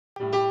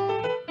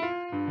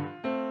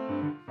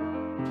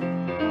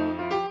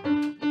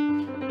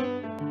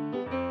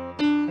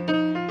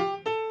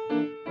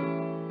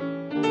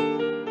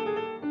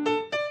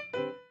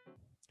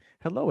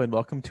Hello and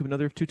welcome to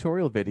another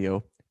tutorial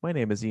video. My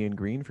name is Ian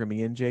Green from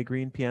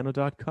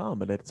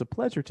ianjgreenpiano.com, and it's a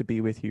pleasure to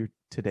be with you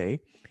today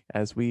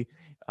as we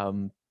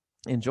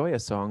enjoy a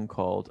song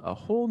called A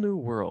Whole New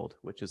World,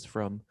 which is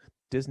from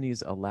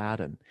Disney's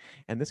Aladdin.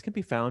 And this can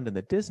be found in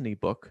the Disney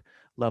book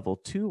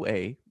Level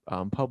 2A,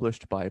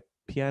 published by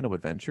Piano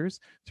Adventures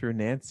through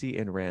Nancy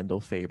and Randall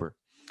Faber.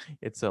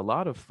 It's a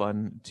lot of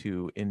fun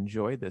to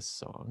enjoy this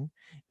song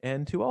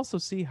and to also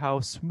see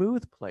how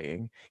smooth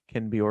playing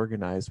can be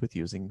organized with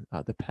using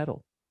the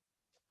pedal.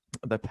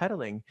 The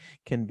pedaling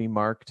can be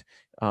marked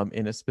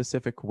in a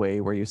specific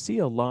way where you see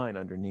a line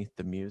underneath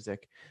the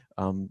music,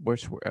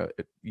 which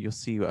you'll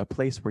see a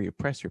place where you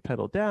press your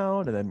pedal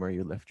down and then where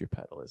you lift your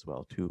pedal as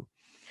well too.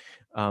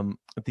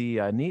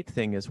 The neat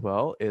thing as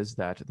well is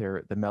that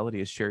the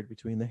melody is shared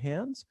between the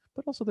hands,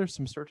 but also there's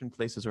some certain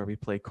places where we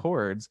play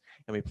chords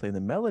and we play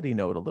the melody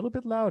note a little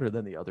bit louder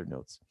than the other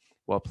notes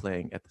while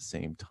playing at the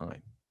same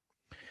time.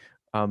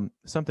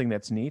 Something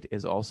that's neat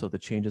is also the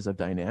changes of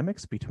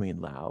dynamics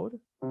between loud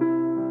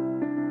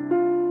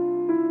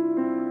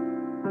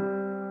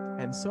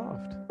and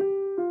soft.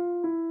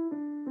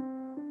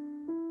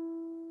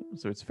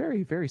 So it's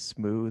very, very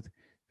smooth,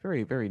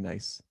 very, very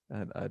nice.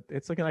 And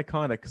it's like an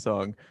iconic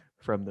song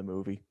from the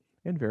movie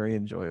and very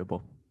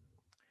enjoyable.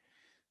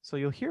 So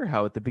you'll hear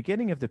how at the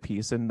beginning of the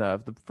piece, in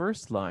the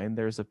first line,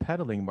 there's a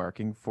pedaling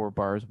marking for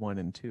bars 1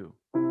 and 2.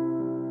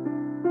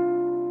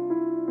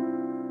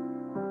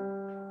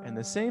 And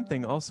the same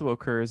thing also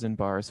occurs in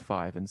bars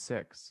 5 and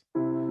 6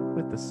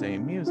 with the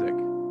same music.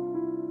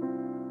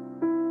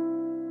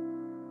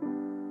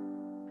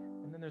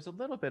 And then there's a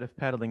little bit of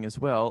pedaling as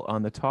well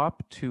on the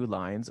top 2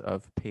 lines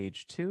of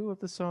page 2 of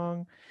the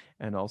song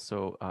and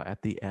also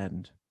at the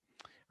end.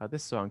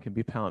 This song can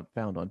be found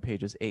on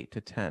pages 8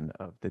 to 10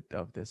 of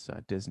this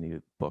Disney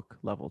book,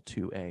 Level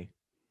 2A.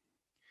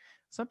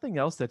 Something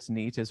else that's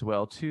neat as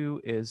well,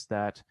 too, is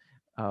that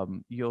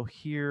you'll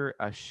hear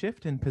a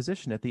shift in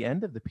position at the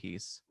end of the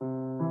piece where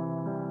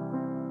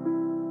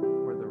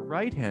the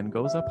right hand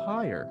goes up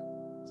higher.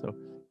 So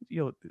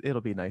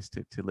it'll be nice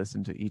to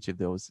listen to each of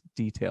those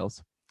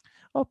details.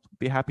 I'll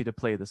be happy to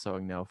play the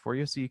song now for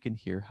you so you can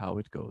hear how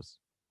it goes.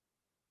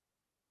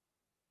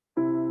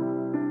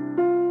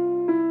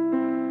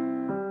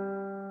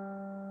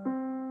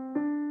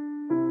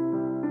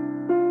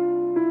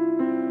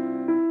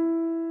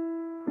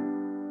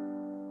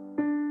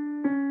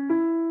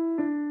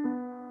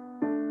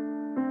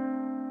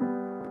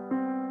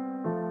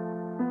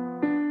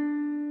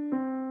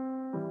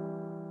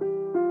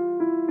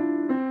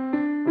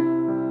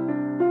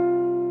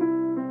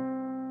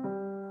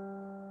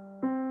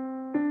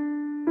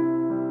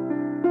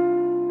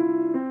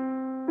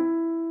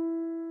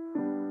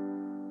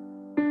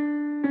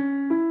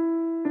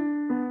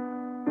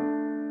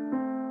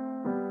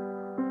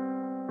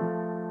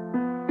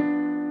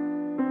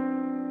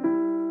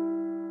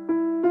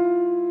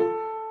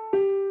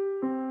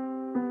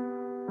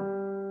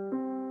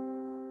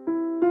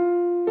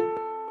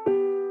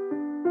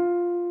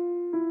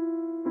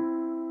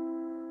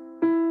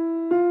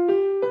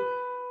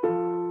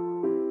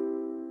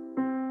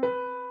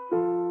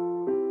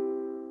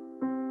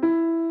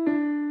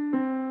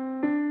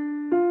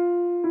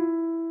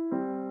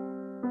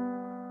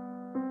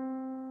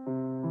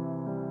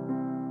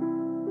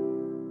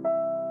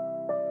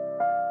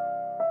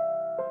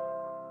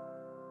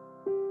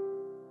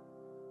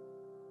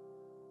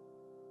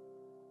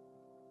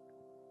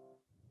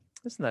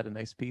 Isn't that a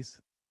nice piece?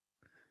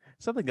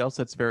 Something else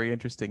that's very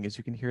interesting is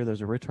you can hear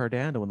there's a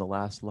ritardando in the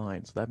last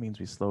line, so that means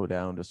we slow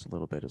down just a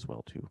little bit as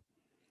well too.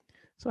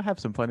 So have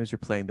some fun as you're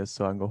playing this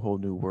song, A Whole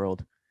New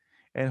World,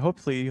 and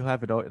hopefully you'll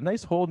have a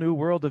nice whole new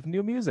world of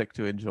new music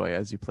to enjoy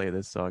as you play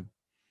this song.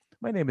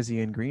 My name is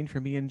Ian Green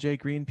from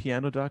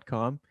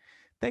ianjgreenpiano.com.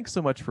 Thanks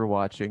so much for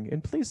watching,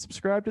 and please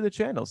subscribe to the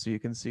channel so you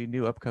can see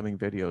new upcoming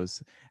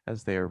videos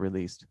as they are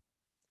released.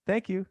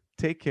 Thank you,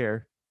 take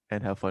care,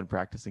 and have fun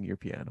practicing your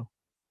piano.